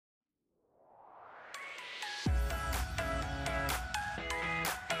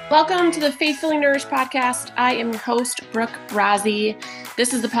Welcome to the Faithfully Nourished podcast. I am your host, Brooke Razi.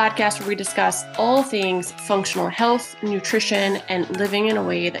 This is the podcast where we discuss all things functional health, nutrition, and living in a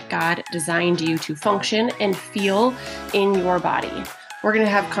way that God designed you to function and feel in your body. We're going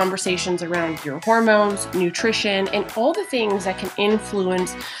to have conversations around your hormones, nutrition, and all the things that can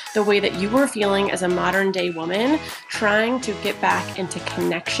influence the way that you are feeling as a modern day woman, trying to get back into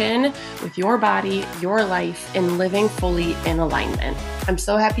connection with your body, your life, and living fully in alignment. I'm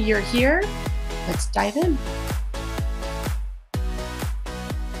so happy you're here. Let's dive in.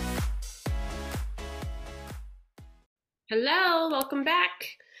 Hello, welcome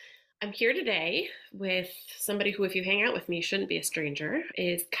back. I'm here today with somebody who, if you hang out with me, shouldn't be a stranger,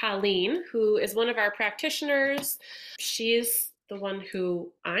 is Colleen, who is one of our practitioners. She's the one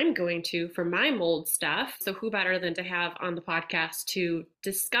who I'm going to for my mold stuff. So who better than to have on the podcast to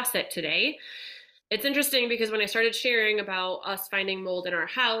discuss it today? It's interesting because when I started sharing about us finding mold in our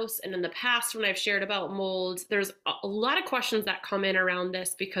house, and in the past when I've shared about mold, there's a lot of questions that come in around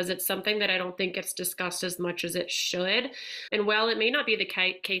this because it's something that I don't think gets discussed as much as it should. And while it may not be the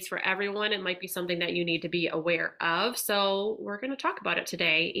case for everyone, it might be something that you need to be aware of. So we're going to talk about it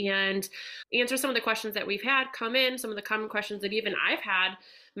today and answer some of the questions that we've had come in, some of the common questions that even I've had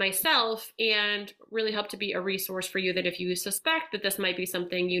myself, and really help to be a resource for you that if you suspect that this might be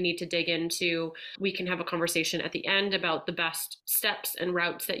something you need to dig into, we can have a conversation at the end about the best steps and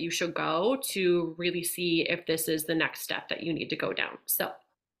routes that you should go to really see if this is the next step that you need to go down. So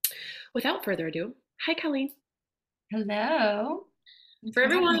without further ado, hi, Colleen. Hello. For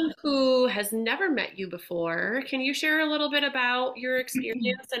everyone who has never met you before, can you share a little bit about your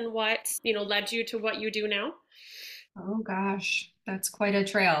experience and what, led you to what you do now? Oh gosh, that's quite a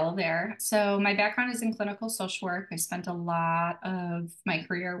trail there. So my background is in clinical social work. I spent a lot of my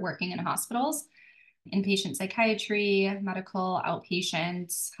career working in hospitals, inpatient psychiatry, medical,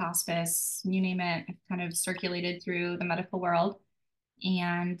 outpatient, hospice, you name it. I've kind of circulated through the medical world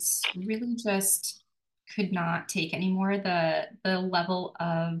and really just could not take anymore the level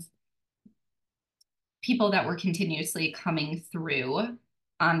of people that were continuously coming through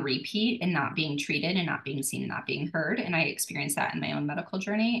on repeat and not being treated and not being seen and not being heard. And I experienced that in my own medical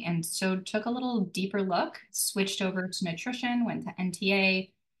journey. And so took a little deeper look, switched over to nutrition, went to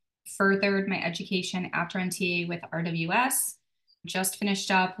NTA, furthered my education after NTA with RWS, just finished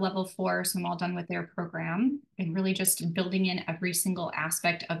up level 4. So I'm all done with their program, and really just building in every single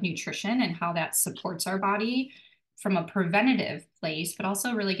aspect of nutrition and how that supports our body from a preventative place, but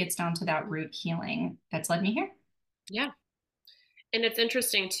also really gets down to that root healing that's led me here. Yeah. And it's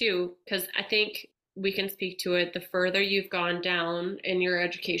interesting too, because I think we can speak to it. The further you've gone down in your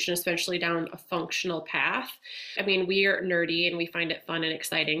education, especially down a functional path. I mean, we are nerdy and we find it fun and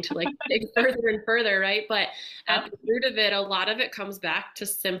exciting to dig further and further, right? But at the root of it, a lot of it comes back to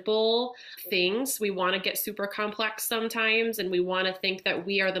simple things. We want to get super complex sometimes, and we want to think that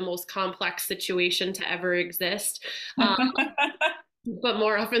we are the most complex situation to ever exist. But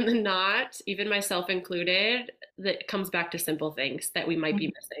more often than not, even myself included, that comes back to simple things that we might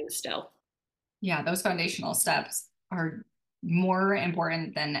be missing still. Yeah, those foundational steps are more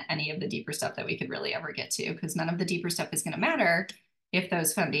important than any of the deeper stuff that we could really ever get to, because none of the deeper stuff is going to matter if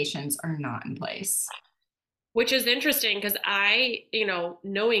those foundations are not in place. Which is interesting because I,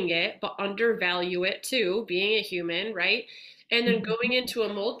 knowing it, but undervalue it too, being a human, right? And then going into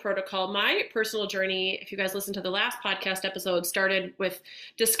a mold protocol, my personal journey, if you guys listened to the last podcast episode, started with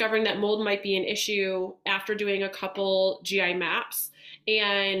discovering that mold might be an issue after doing a couple GI maps.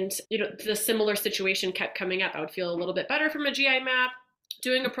 And, the similar situation kept coming up. I would feel a little bit better from a GI map,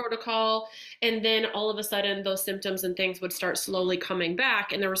 doing a protocol, and then all of a sudden those symptoms and things would start slowly coming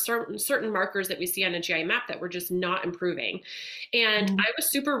back. And there were certain markers that we see on a GI map that were just not improving. And I was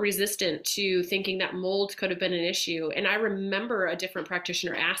super resistant to thinking that mold could have been an issue. And I remember a different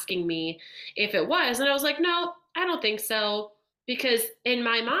practitioner asking me if it was, and I was like, no, I don't think so. Because in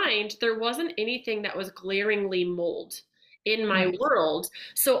my mind, there wasn't anything that was glaringly mold in my world.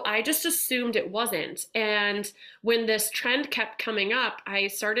 So I just assumed it wasn't. And when this trend kept coming up, I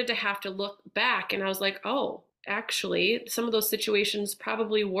started to have to look back, and I was like, oh, actually, some of those situations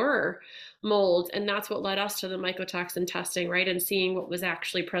probably were mold. And that's what led us to the mycotoxin testing, right? And seeing what was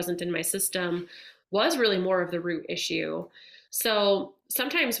actually present in my system was really more of the root issue. So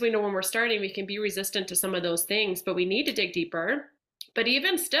sometimes we know when we're starting, we can be resistant to some of those things, but we need to dig deeper. But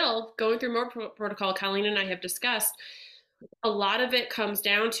even still, going through more protocol, Colleen and I have discussed, a lot of it comes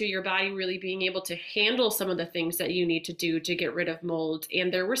down to your body really being able to handle some of the things that you need to do to get rid of mold.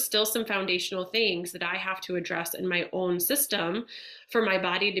 And there were still some foundational things that I have to address in my own system for my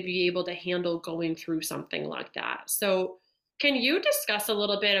body to be able to handle going through something like that. So Can you discuss a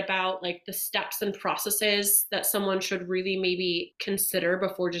little bit about like the steps and processes that someone should really maybe consider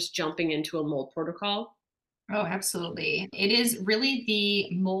before just jumping into a mold protocol? Oh, absolutely. It is really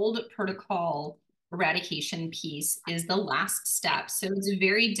the mold protocol eradication piece is the last step. So it's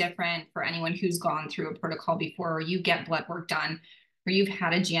very different for anyone who's gone through a protocol before, or you get blood work done, or you've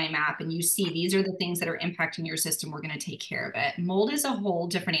had a GI map and you see these are the things that are impacting your system. We're going to take care of it. Mold is a whole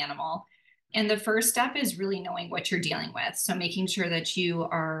different animal. And the first step is really knowing what you're dealing with. So making sure that you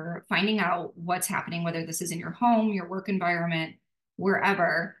are finding out what's happening, whether this is in your home, your work environment,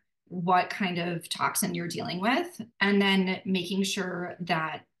 wherever, what kind of toxin you're dealing with, and then making sure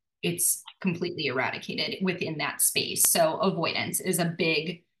that it's completely eradicated within that space. So avoidance is a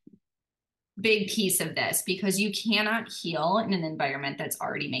big piece of this because you cannot heal in an environment that's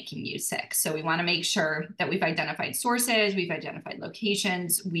already making you sick. So we want to make sure that we've identified sources, we've identified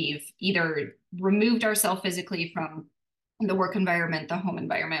locations, we've either removed ourselves physically from the work environment, the home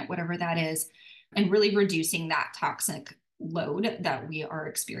environment, whatever that is, and really reducing that toxic load that we are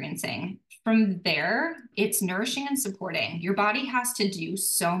experiencing. From there, it's nourishing and supporting. Your body has to do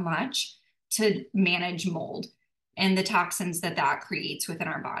so much to manage mold and the toxins that that creates within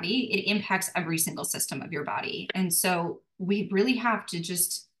our body. It impacts every single system of your body. And so we really have to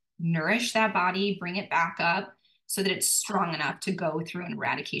just nourish that body, bring it back up so that it's strong enough to go through an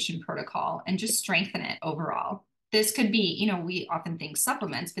eradication protocol and just strengthen it overall. This could be, we often think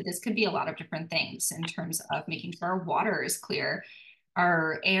supplements, but this could be a lot of different things in terms of making sure our water is clear,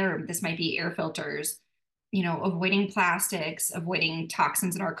 our air, this might be air filters, avoiding plastics, avoiding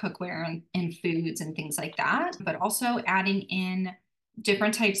toxins in our cookware and foods and things like that, but also adding in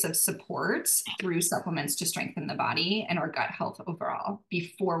different types of supports through supplements to strengthen the body and our gut health overall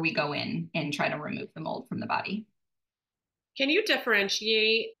before we go in and try to remove the mold from the body. Can you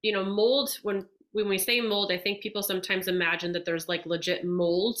differentiate, mold when we say mold, I think people sometimes imagine that there's like legit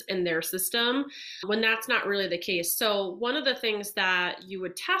mold in their system when that's not really the case. So, one of the things that you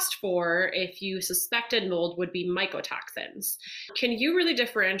would test for if you suspected mold would be mycotoxins. Can you really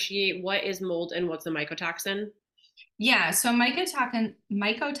differentiate what is mold and what's a mycotoxin? Yeah, so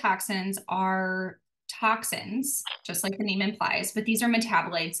mycotoxins are toxins, just like the name implies, but these are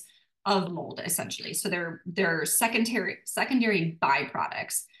metabolites of mold essentially. So they're secondary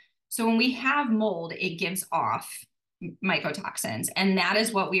byproducts. So when we have mold, it gives off mycotoxins, and that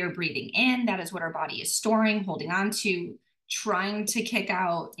is what we are breathing in. That is what our body is storing, holding on to, trying to kick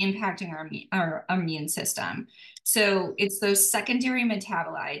out, impacting our immune system. So it's those secondary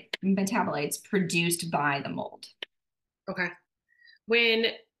metabolites produced by the mold. Okay. When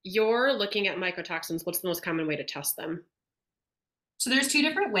you're looking at mycotoxins, what's the most common way to test them? So there's two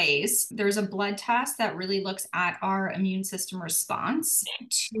different ways. There's a blood test that really looks at our immune system response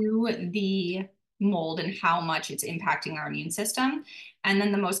to the mold and how much it's impacting our immune system. And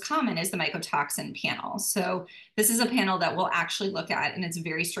then the most common is the mycotoxin panel. So this is a panel that we'll actually look at, and it's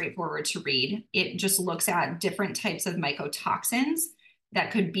very straightforward to read. It just looks at different types of mycotoxins that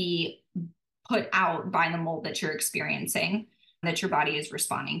could be put out by the mold that you're experiencing, that your body is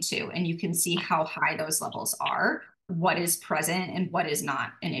responding to. And you can see how high those levels are, what is present and what is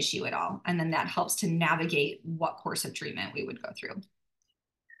not an issue at all. And then that helps to navigate what course of treatment we would go through.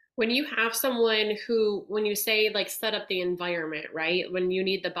 When you have someone who, when you say like set up the environment, right? When you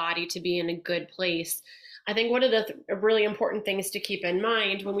need the body to be in a good place, I think one of the really important things to keep in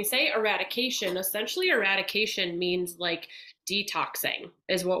mind when we say eradication, essentially eradication means like detoxing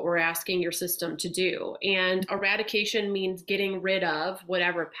is what we're asking your system to do. And eradication means getting rid of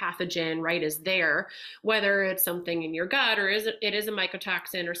whatever pathogen, right, is there, whether it's something in your gut or it is a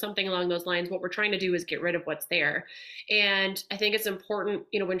mycotoxin or something along those lines. What we're trying to do is get rid of what's there. And I think it's important,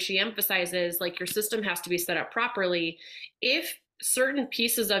 when she emphasizes like your system has to be set up properly, if certain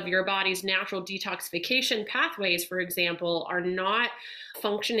pieces of your body's natural detoxification pathways, for example, are not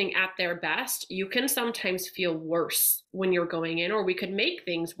functioning at their best, you can sometimes feel worse when you're going in, or we could make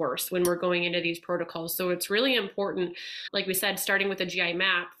things worse when we're going into these protocols. So it's really important, like we said, starting with a GI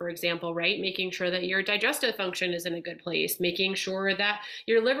map, for example, right? Making sure that your digestive function is in a good place, making sure that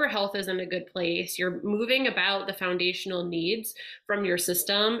your liver health is in a good place. You're moving about the foundational needs from your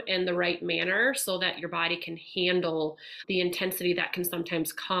system in the right manner so that your body can handle the intensity that can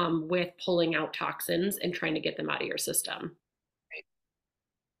sometimes come with pulling out toxins and trying to get them out of your system.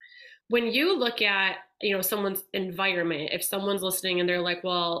 When you look at, someone's environment, if someone's listening and they're like,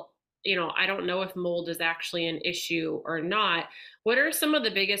 well, I don't know if mold is actually an issue or not, what are some of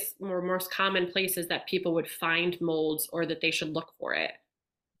the biggest or most common places that people would find molds or that they should look for it?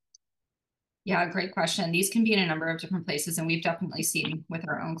 Yeah, great question. These can be in a number of different places, and we've definitely seen with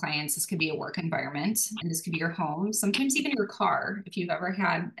our own clients, this could be a work environment, and this could be your home, sometimes even your car. If you've ever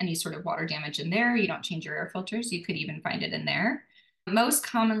had any sort of water damage in there, you don't change your air filters, you could even find it in there. Most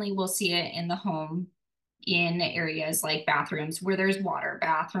commonly, we'll see it in the home in areas like bathrooms where there's water.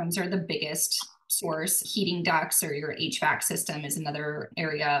 Bathrooms are the biggest source. Heating ducts or your HVAC system is another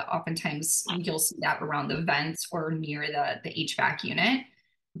area. Oftentimes, you'll see that around the vents or near the HVAC unit.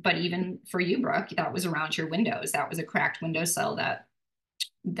 But even for you, Brooke, that was around your windows. That was a cracked windowsill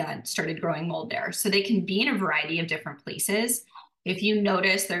that started growing mold there. So they can be in a variety of different places. If you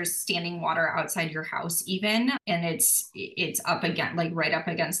notice there's standing water outside your house even, and it's up again, like right up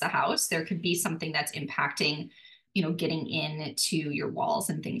against the house, there could be something that's impacting, getting into your walls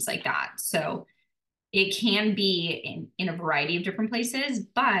and things like that. So it can be in a variety of different places,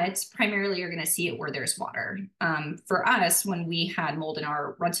 but primarily you're going to see it where there's water. For us, when we had mold in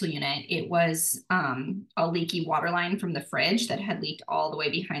our rental unit, it was a leaky water line from the fridge that had leaked all the way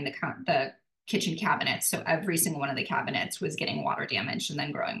behind the kitchen cabinets. So every single one of the cabinets was getting water damage and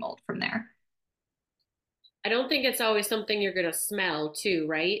then growing mold from there. I don't think it's always something you're going to smell too,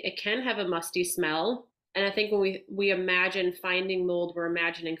 right? It can have a musty smell. And I think when we imagine finding mold, we're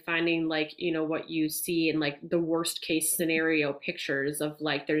imagining finding like, what you see in like the worst case scenario pictures of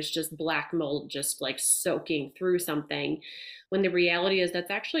like there's just black mold just like soaking through something. When the reality is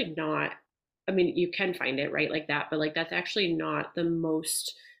that's actually not, I mean, you can find it, right? Like that, but like that's actually not the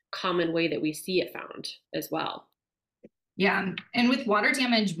most common way that we see it found as well. Yeah. And with water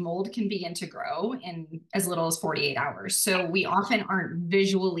damage, mold can begin to grow in as little as 48 hours. So we often aren't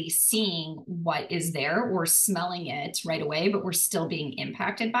visually seeing what is there or smelling it right away, but we're still being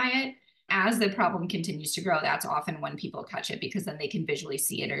impacted by it. As the problem continues to grow, that's often when people catch it because then they can visually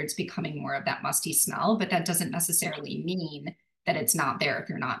see it or it's becoming more of that musty smell. But that doesn't necessarily mean that it's not there if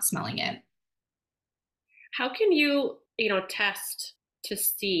you're not smelling it. How can test to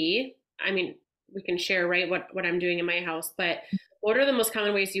see? I mean, we can share, right, what I'm doing in my house, but what are the most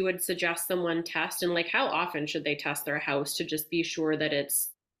common ways you would suggest someone test and like how often should they test their house to just be sure that it's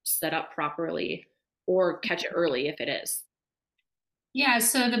set up properly or catch it early if it is? Yeah,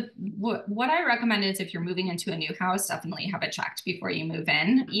 so what I recommend is if you're moving into a new house, definitely have it checked before you move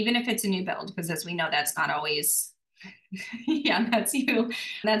in, even if it's a new build, because as we know, that's not always, yeah, that's you.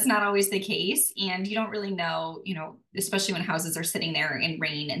 That's not always the case. And you don't really know, especially when houses are sitting there in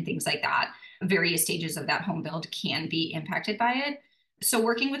rain and things like that, various stages of that home build can be impacted by it. So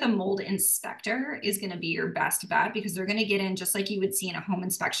working with a mold inspector is going to be your best bet because they're going to get in just like you would see in a home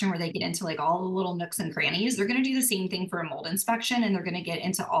inspection where they get into like all the little nooks and crannies. They're going to do the same thing for a mold inspection and they're going to get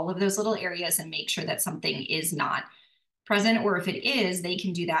into all of those little areas and make sure that something is not present, or if it is, they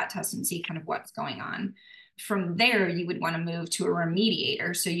can do that test and see kind of what's going on. From there, you would want to move to a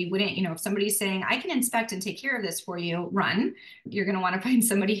remediator. So you wouldn't, if somebody's saying, I can inspect and take care of this for you, run. You're going to want to find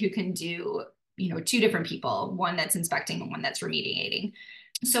somebody who can do, two different people, one that's inspecting and one that's remediating.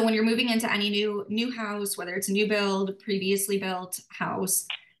 So when you're moving into any new house, whether it's a new build, previously built house,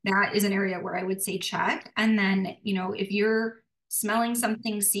 that is an area where I would say check. And then, if you're smelling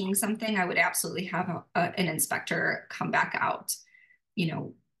something, seeing something, I would absolutely have an inspector come back out, you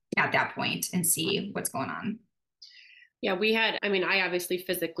know, at that point and see what's going on. Yeah, I mean, I obviously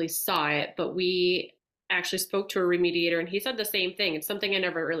physically saw it, but we actually spoke to a remediator and he said the same thing. It's something I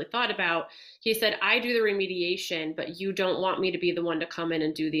never really thought about. He said, I do the remediation, but you don't want me to be the one to come in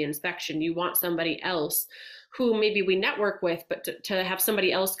and do the inspection. You want somebody else who maybe we network with, but to have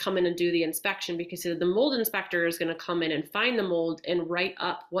somebody else come in and do the inspection because the mold inspector is going to come in and find the mold and write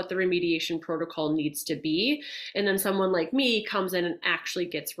up what the remediation protocol needs to be. And then someone like me comes in and actually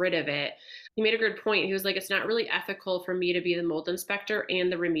gets rid of it. He made a good point. He was like, it's not really ethical for me to be the mold inspector and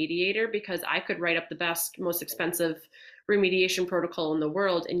the remediator because I could write up the best, most expensive remediation protocol in the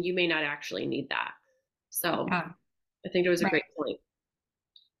world, and you may not actually need that. So Yeah, I think it was a right. great point.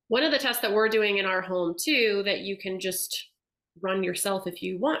 One of the tests that we're doing in our home too, that you can just run yourself if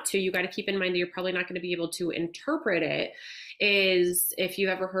you want to, you got to keep in mind that you're probably not going to be able to interpret it, is if you've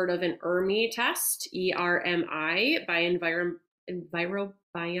ever heard of an ERMI test, ERMI, by EnviroBiont.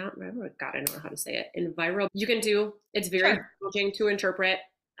 God, I don't know how to say it. You can do, it's very Sure. challenging to interpret.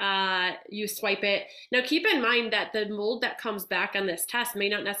 You swipe it. Now, keep in mind that the mold that comes back on this test may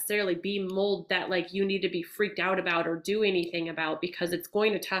not necessarily be mold that like you need to be freaked out about or do anything about because it's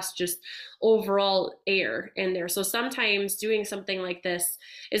going to test just overall air in there. So sometimes doing something like this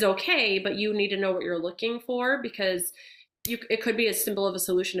is okay, but you need to know what you're looking for because it could be as simple of a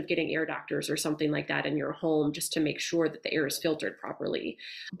solution of getting air doctors or something like that in your home just to make sure that the air is filtered properly.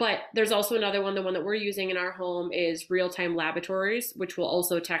 But there's also another one. The one that we're using in our home is real-time laboratories, which will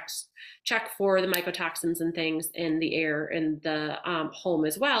also check for the mycotoxins and things in the air in the home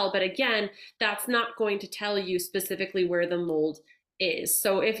as well. But again, that's not going to tell you specifically where the mold is.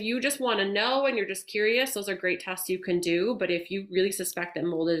 So if you just want to know and you're just curious, those are great tests you can do. But if you really suspect that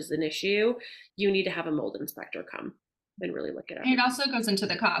mold is an issue, you need to have a mold inspector come and really look at it. And it also goes into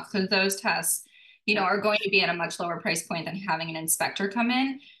the cost because those tests, are going to be at a much lower price point than having an inspector come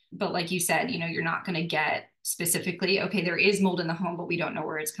in. But like you said, you're not going to get specifically, okay, there is mold in the home, but we don't know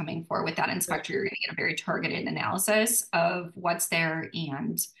where it's coming from. With that inspector, you're going to get a very targeted analysis of what's there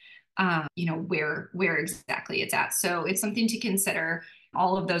and, where exactly it's at. So it's something to consider.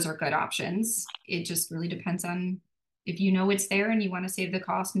 All of those are good options. It just really depends on if you know it's there and you want to save the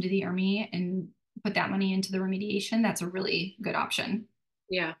cost and do the ERMI and put that money into the remediation, that's a really good option.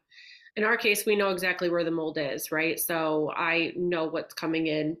 Yeah. In our case, we know exactly where the mold is, right? So I know what's coming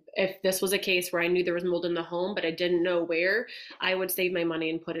in. If this was a case where I knew there was mold in the home, but I didn't know where, I would save my money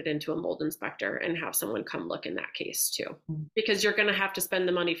and put it into a mold inspector and have someone come look in that case too. Because you're going to have to spend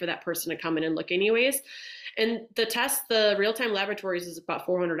the money for that person to come in and look anyways. And the test, the real-time laboratories is about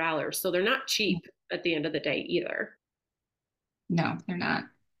 $400. So they're not cheap at the end of the day either. No, they're not.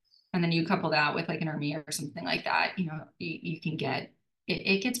 And then you couple that with like an ERMI or something like that, you can get,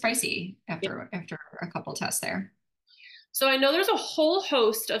 it gets pricey after a couple tests there. So I know there's a whole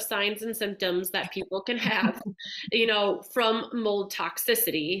host of signs and symptoms that people can have, from mold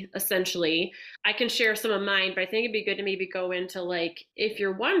toxicity, essentially. I can share some of mine, but I think it'd be good to maybe go into like, if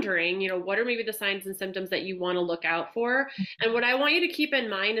you're wondering, what are maybe the signs and symptoms that you want to look out for? And what I want you to keep in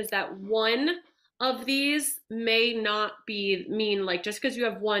mind is that one of these may not mean like just because you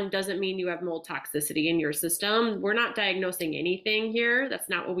have one doesn't mean you have mold toxicity in your system. We're not diagnosing anything here. That's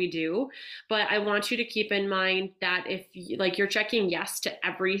not what we do. But I want you to keep in mind that if you're checking yes to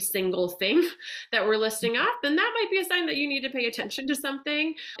every single thing that we're listing off, then that might be a sign that you need to pay attention to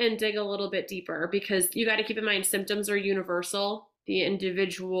something and dig a little bit deeper, because you got to keep in mind symptoms are universal. The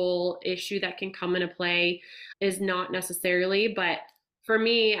individual issue that can come into play is not necessarily, but for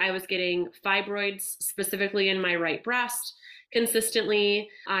me, I was getting fibroids specifically in my right breast consistently.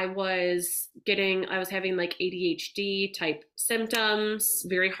 I was having like ADHD type symptoms,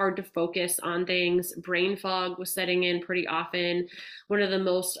 very hard to focus on things. Brain fog was setting in pretty often. One of the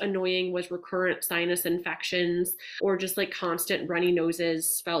most annoying was recurrent sinus infections, or just like constant runny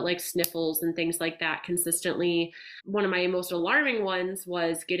noses, felt like sniffles and things like that consistently. One of my most alarming ones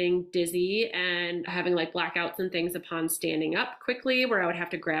was getting dizzy and having like blackouts and things upon standing up quickly, where I would have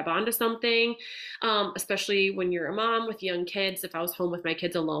to grab onto something, especially when you're a mom with young kids. If I was home with my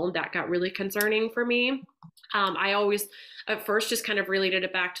kids alone, that got really concerning for me. I always at first just kind of related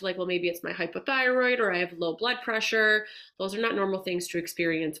it back to like, well, maybe it's my hypothyroid or I have low blood pressure. Those are not normal things to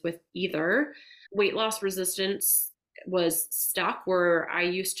experience with either. Weight loss resistance was stuck, where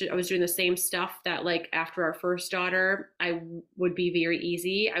I was doing the same stuff that like after our first daughter, I would be very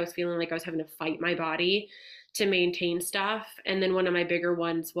easy. I was feeling like I was having to fight my body to maintain stuff. And then one of my bigger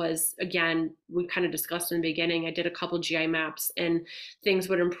ones was, again, we kind of discussed in the beginning, I did a couple GI maps and things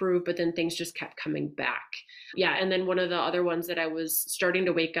would improve, but then things just kept coming back. Yeah. And then one of the other ones that I was starting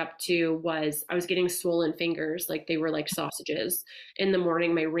to wake up to was I was getting swollen fingers, like they were like sausages. In the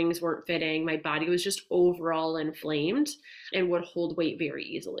morning, my rings weren't fitting. My body was just overall inflamed and would hold weight very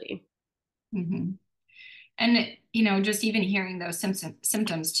easily. Mm-hmm. And, just even hearing those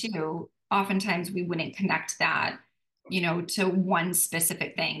symptoms too, oftentimes we wouldn't connect that, to one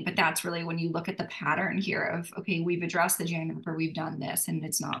specific thing. But that's really when you look at the pattern here of, okay, we've addressed the GI member, we've done this, and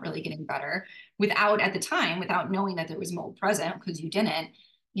it's not really getting better without knowing that there was mold present, because you didn't,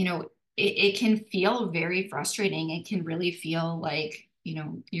 it can feel very frustrating. It can really feel like,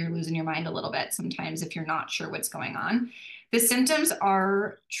 you're losing your mind a little bit sometimes if you're not sure what's going on. The symptoms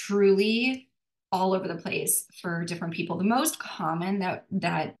are truly all over the place for different people. The most common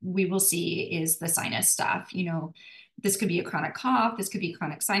that we will see is the sinus stuff. This could be a chronic cough, this could be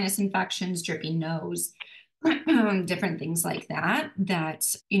chronic sinus infections, dripping nose, different things like that,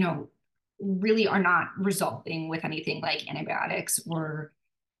 really are not resolving with anything like antibiotics or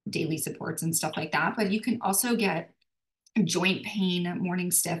daily supports and stuff like that. But you can also get joint pain,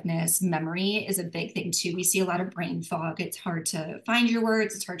 morning stiffness, memory is a big thing too. We see a lot of brain fog. It's hard to find your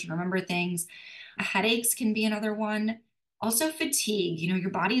words. It's hard to remember things. Headaches can be another one. Also fatigue, your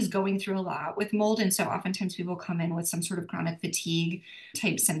body is going through a lot with mold. And so oftentimes people come in with some sort of chronic fatigue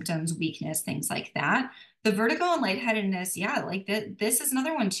type symptoms, weakness, things like that. The vertigo and lightheadedness, yeah, like this is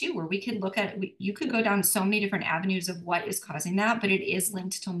another one too, where we could look at, you could go down so many different avenues of what is causing that, but it is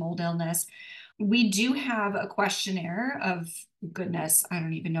linked to mold illness. We do have a questionnaire of, goodness, I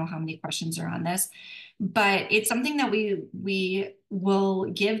don't even know how many questions are on this, but it's something that we will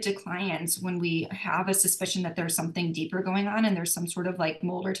give to clients when we have a suspicion that there's something deeper going on and there's some sort of like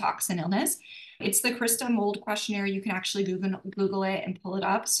mold or toxin illness. It's the Krista Mold Questionnaire. You can actually Google it and pull it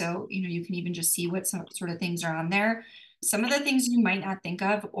up. So, you can even just see what sort of things are on there. Some of the things you might not think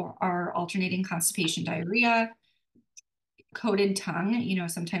of are alternating constipation, diarrhea, coated tongue.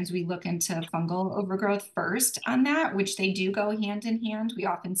 Sometimes we look into fungal overgrowth first on that, which they do go hand in hand. We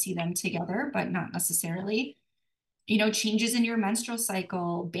often see them together, but not necessarily. Changes in your menstrual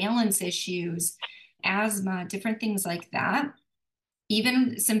cycle, balance issues, asthma, different things like that.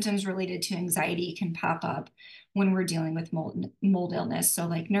 Even symptoms related to anxiety can pop up when we're dealing with mold illness. So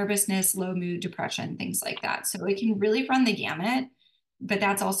like nervousness, low mood, depression, things like that. So it can really run the gamut. But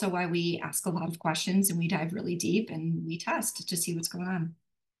that's also why we ask a lot of questions and we dive really deep and we test to see what's going on.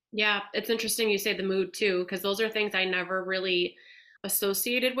 Yeah, it's interesting you say the mood too, because those are things I never really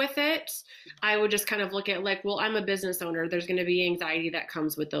associated with it. I would just kind of look at like, well, I'm a business owner. There's going to be anxiety that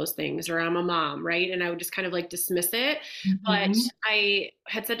comes with those things, or I'm a mom, right? And I would just kind of like dismiss it. But Mm-hmm. I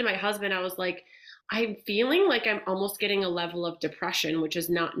had said to my husband, I was like, I'm feeling like I'm almost getting a level of depression, which is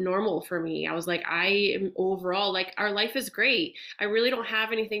not normal for me. I was like, I am overall like our life is great. I really don't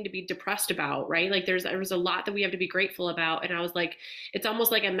have anything to be depressed about, right? Like there's a lot that we have to be grateful about. And I was like, it's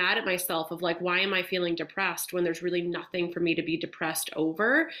almost like I'm mad at myself of like, why am I feeling depressed when there's really nothing for me to be depressed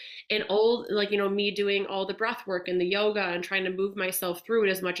over? And all like, me doing all the breath work and the yoga and trying to move myself through it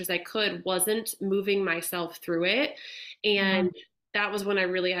as much as I could wasn't moving myself through it. Yeah. And that was when I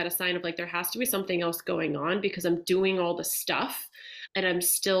really had a sign of like, there has to be something else going on because I'm doing all the stuff and I'm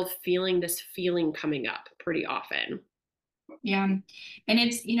still feeling this feeling coming up pretty often. Yeah. And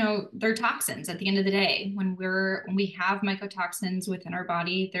it's, they're toxins at the end of the day. When we have mycotoxins within our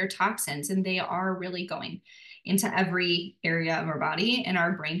body, they're toxins and they are really going into every area of our body. And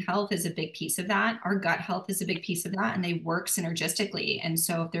our brain health is a big piece of that. Our gut health is a big piece of that. And they work synergistically. And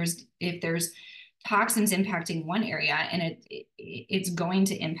so if there's toxins impacting one area and it's going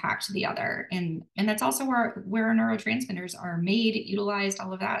to impact the other. And that's also where our neurotransmitters are made, utilized,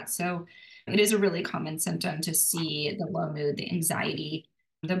 all of that. So it is a really common symptom to see the low mood, the anxiety,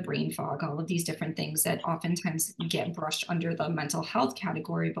 the brain fog, all of these different things that oftentimes get brushed under the mental health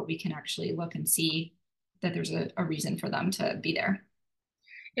category, but we can actually look and see that there's a reason for them to be there.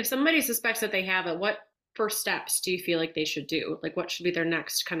 If somebody suspects that they have it, what first steps do you feel like they should do? Like, what should be their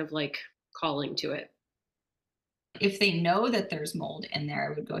next kind of like calling to it? If they know that there's mold in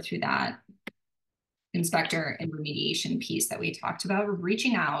there, I would go through that inspector and remediation piece that we talked about,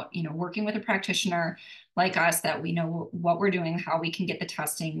 reaching out, working with a practitioner like us that we know what we're doing, how we can get the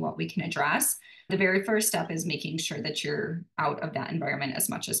testing, what we can address. The very first step is making sure that you're out of that environment as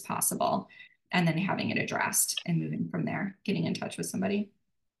much as possible and then having it addressed and moving from there, getting in touch with somebody.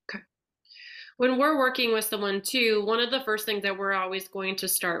 Okay. When we're working with someone too, one of the first things that we're always going to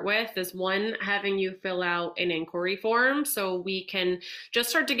start with is one, having you fill out an inquiry form so we can just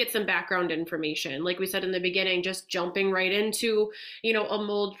start to get some background information. Like we said in the beginning, just jumping right into, a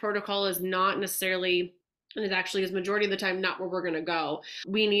mold protocol is not necessarily, and it actually is majority of the time not where we're going to go.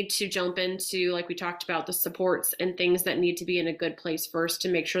 We need to jump into, like we talked about, the supports and things that need to be in a good place first to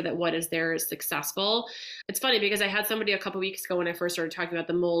make sure that what is there is successful. It's funny because I had somebody a couple weeks ago when I first started talking about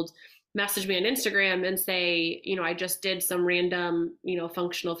the mold message me on Instagram and say, I just did some random,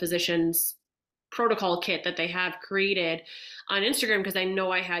 functional physicians protocol kit that they have created on Instagram because I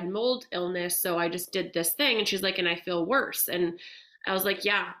know I had mold illness. So I just did this thing. And she's like, and I feel worse. And I was like,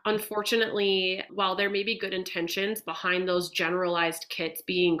 yeah, unfortunately, while there may be good intentions behind those generalized kits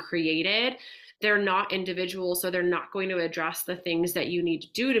being created, they're not individual. So they're not going to address the things that you need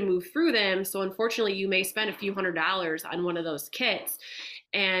to do to move through them. So unfortunately, you may spend a few $100s on one of those kits.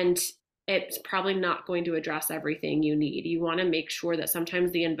 And it's probably not going to address everything you need. You want to make sure that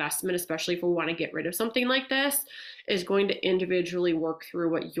sometimes the investment, especially if we want to get rid of something like this, is going to individually work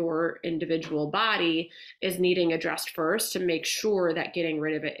through what your individual body is needing addressed first to make sure that getting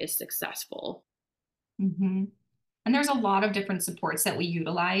rid of it is successful. Mm-hmm. And there's a lot of different supports that we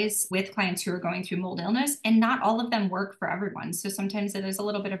utilize with clients who are going through mold illness, and not all of them work for everyone. So sometimes it is a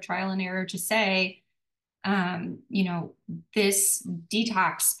little bit of trial and error to say, this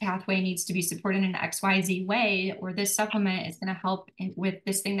detox pathway needs to be supported in an XYZ way, or this supplement is going to help with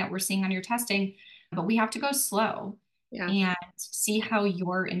this thing that we're seeing on your testing. But we have to go slow. Yeah. and see how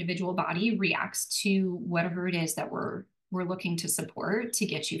your individual body reacts to whatever it is that we're looking to support to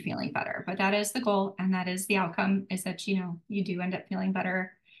get you feeling better. But that is the goal, and that is the outcome, is that you do end up feeling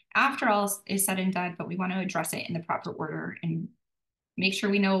better after all is said and done. But we want to address it in the proper order and make sure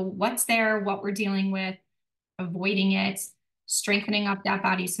we know what's there, what we're dealing with, avoiding it, strengthening up that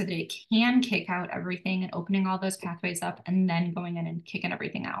body so that it can kick out everything and opening all those pathways up, and then going in and kicking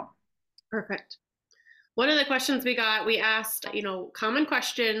everything out. Perfect. One of the questions we asked, common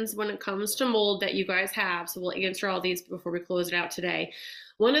questions when it comes to mold that you guys have. So we'll answer all these before we close it out today.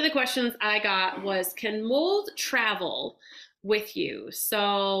 One of the questions I got was, can mold travel with you?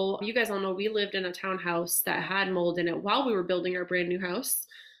 So you guys all know we lived in a townhouse that had mold in it while we were building our brand new house.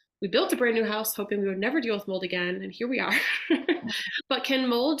 We built a brand new house hoping we would never deal with mold again, and here we are. But can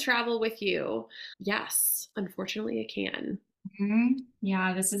mold travel with you? Yes, unfortunately it can.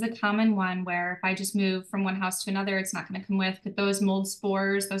 Yeah, this is a common one where if I just move from one house to another, it's not going to come with. But those mold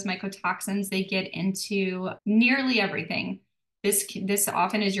spores, those mycotoxins, they get into nearly everything. This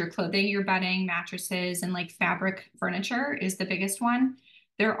often is your clothing, your bedding, mattresses, and like fabric furniture is the biggest one.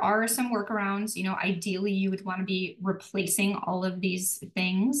 There are some workarounds. Ideally, you would want to be replacing all of these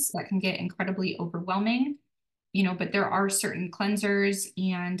things that can get incredibly overwhelming. But there are certain cleansers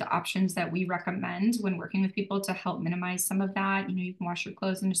and options that we recommend when working with people to help minimize some of that. You can wash your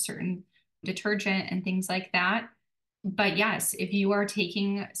clothes in a certain detergent and things like that. But yes, if you are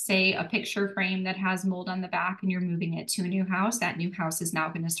taking, say, a picture frame that has mold on the back and you're moving it to a new house, that new house is now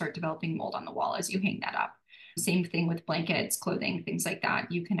going to start developing mold on the wall as you hang that up. Same thing with blankets, clothing, things like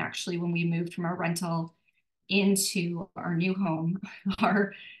that. You can actually, when we moved from our rental into our new home,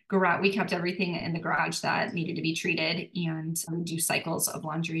 our garage, we kept everything in the garage that needed to be treated, and we do cycles of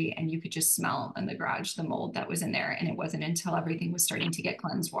laundry, and you could just smell in the garage the mold that was in there. And it wasn't until everything was starting to get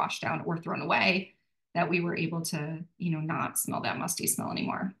cleansed, washed down, or thrown away that we were able to, not smell that musty smell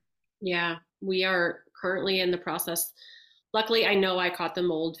anymore. Yeah, we are currently in the process. Luckily, I know I caught the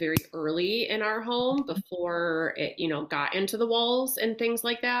mold very early in our home before it, got into the walls and things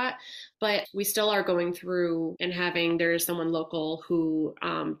like that. But we still are going through and there's someone local who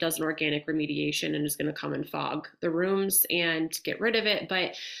does an organic remediation and is going to come and fog the rooms and get rid of it.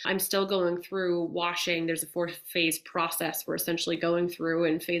 But I'm still going through washing. There's a 4-phase process we're essentially going through.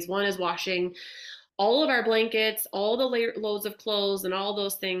 And phase 1 is washing all of our blankets, all the loads of clothes, and all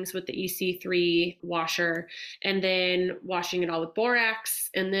those things with the EC3 washer, and then washing it all with borax,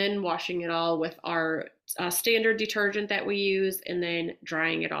 and then washing it all with our standard detergent that we use, and then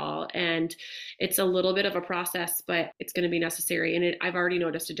drying it all. And it's a little bit of a process, but it's going to be necessary. And I've already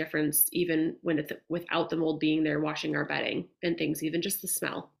noticed a difference even when it's without the mold being there, washing our bedding and things, even just the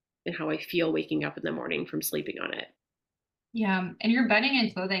smell and how I feel waking up in the morning from sleeping on it. Yeah, and your bedding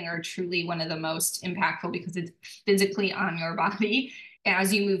and clothing are truly one of the most impactful because it's physically on your body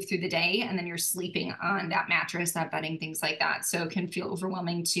as you move through the day, and then you're sleeping on that mattress, that bedding, things like that. So it can feel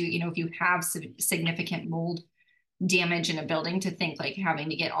overwhelming to, if you have significant mold damage in a building, to think like having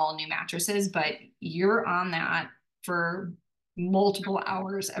to get all new mattresses, but you're on that for multiple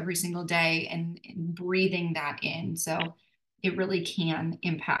hours every single day and breathing that in. So it really can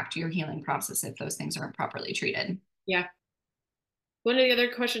impact your healing process if those things aren't properly treated. Yeah. One of the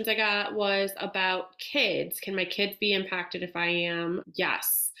other questions I got was about kids. Can my kids be impacted if I am?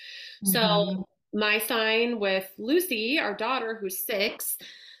 Yes. Mm-hmm. So my sign with Lucy, our daughter, who's 6,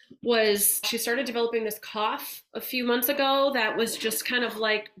 was she started developing this cough a few months ago that was just kind of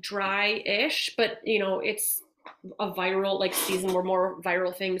like dry-ish, but it's a viral like season where more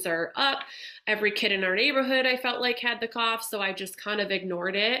viral things are up. Every kid in our neighborhood I felt like had the cough, so I just kind of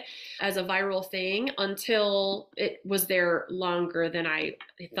ignored it as a viral thing until it was there longer than I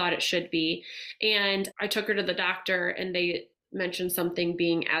thought it should be. And I took her to the doctor and they mentioned something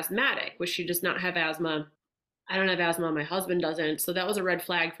being asthmatic, which she does not have asthma. I don't have asthma, my husband doesn't. So that was a red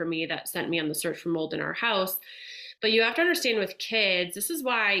flag for me that sent me on the search for mold in our house. But you have to understand with kids, this is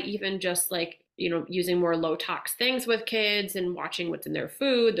why even just like using more low tox things with kids and watching what's in their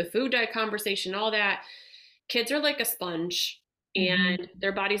food, the food diet conversation, all that. Kids are like a sponge Mm-hmm. and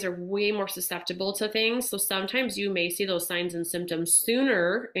their bodies are way more susceptible to things. So sometimes you may see those signs and symptoms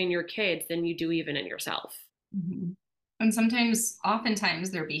sooner in your kids than you do even in yourself. Mm-hmm. And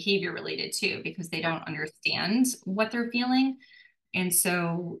oftentimes they're behavior related too, because they Yeah. don't understand what they're feeling. And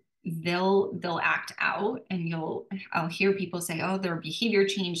so they'll act out, and I'll hear people say, oh, their behavior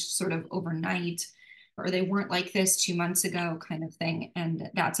changed sort of overnight, or they weren't like this 2 months ago, kind of thing. And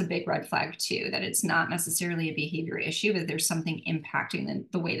that's a big red flag too, that it's not necessarily a behavior issue, but there's something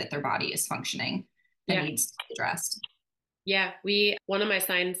impacting the way that their body is functioning that Yeah. needs to be addressed. Yeah, one of my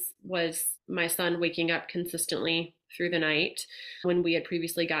signs was my son waking up consistently through the night when we had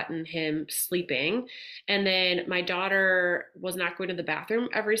previously gotten him sleeping. And then my daughter was not going to the bathroom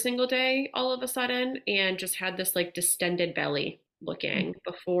every single day all of a sudden and just had this like distended belly looking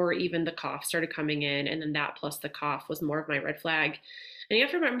before even the cough started coming in. And then that plus the cough was more of my red flag. And you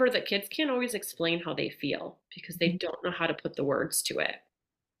have to remember that kids can't always explain how they feel because they don't know how to put the words to it.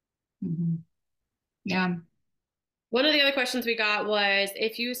 Mm-hmm. Yeah. One of the other questions we got was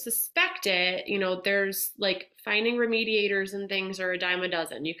if you suspect it, there's like finding remediators and things are a dime a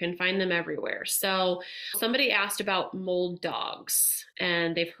dozen. You can find them everywhere. So somebody asked about mold dogs,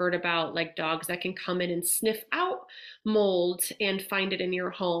 and they've heard about like dogs that can come in and sniff out mold and find it in your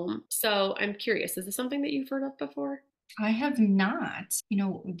home. So I'm curious, is this something that you've heard of before? I have not.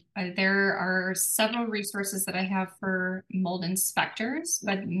 There are several resources that I have for mold inspectors,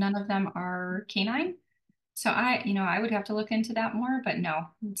 but none of them are canine. So I would have to look into that more, but no,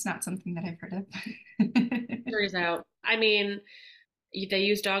 it's not something that I've heard of. Turns out. I mean, they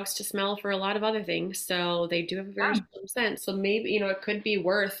use dogs to smell for a lot of other things, so they do have a very Yeah. strong sense. So maybe, it could be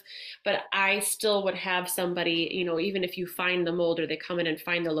worth, but I still would have somebody, even if you find the mold or they come in and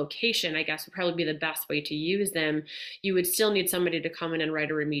find the location, I guess would probably be the best way to use them. You would still need somebody to come in and write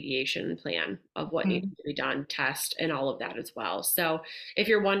a remediation plan of what needs Mhm. to be done, test, and all of that as well. So if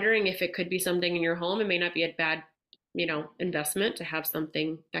you're wondering if it could be something in your home, it may not be a bad, investment to have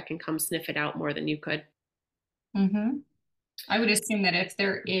something that can come sniff it out more than you could. Mhm. I would assume that if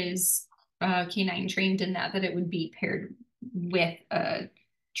there is a canine trained in that it would be paired with a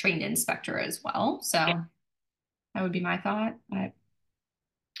trained inspector as well. So that would be my thought.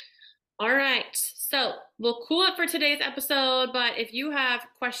 All right. So we'll cool it for today's episode. But if you have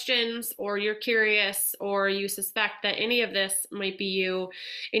questions or you're curious or you suspect that any of this might be you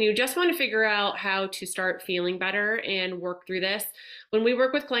and you just want to figure out how to start feeling better and work through this, when we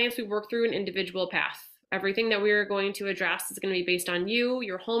work with clients, we work through an individual path. Everything that we are going to address is going to be based on you,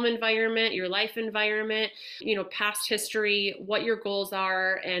 your home environment, your life environment, past history, what your goals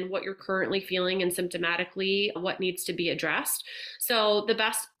are, and what you're currently feeling and symptomatically, what needs to be addressed. So the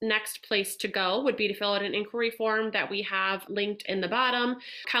best next place to go would be to fill out an inquiry form that we have linked in the bottom.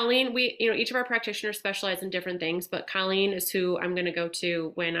 Colleen, each of our practitioners specialize in different things, but Colleen is who I'm going to go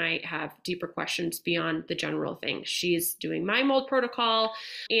to when I have deeper questions beyond the general thing. She's doing my mold protocol,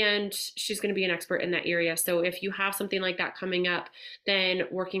 and she's going to be an expert in that area. So if you have something like that coming up, then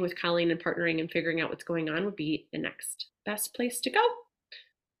working with Colleen and partnering and figuring out what's going on would be the next best place to go.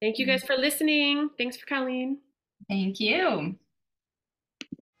 Thank you guys for listening. Thanks for Colleen. Thank you.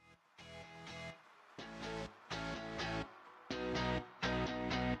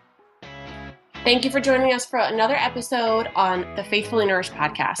 Thank you for joining us for another episode on the Faithfully Nourished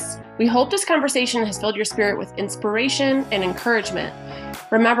podcast. We hope this conversation has filled your spirit with inspiration and encouragement.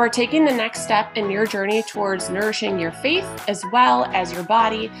 Remember, taking the next step in your journey towards nourishing your faith as well as your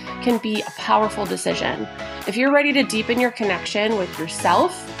body can be a powerful decision. If you're ready to deepen your connection with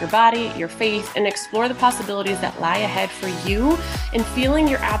yourself, your body, your faith, and explore the possibilities that lie ahead for you in feeling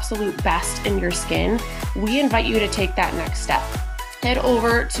your absolute best in your skin, we invite you to take that next step. Head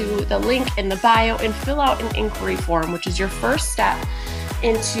over to the link in the bio and fill out an inquiry form, which is your first step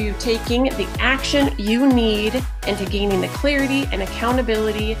into taking the action you need into gaining the clarity and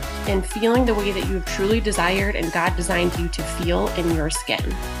accountability and feeling the way that you have truly desired and God designed you to feel in your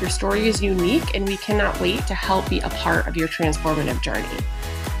skin. Your story is unique, and we cannot wait to help be a part of your transformative journey.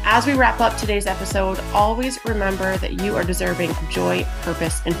 As we wrap up today's episode, always remember that you are deserving of joy,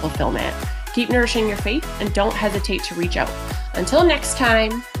 purpose, and fulfillment. Keep nourishing your faith and don't hesitate to reach out. Until next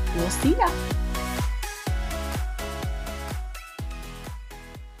time, we'll see ya.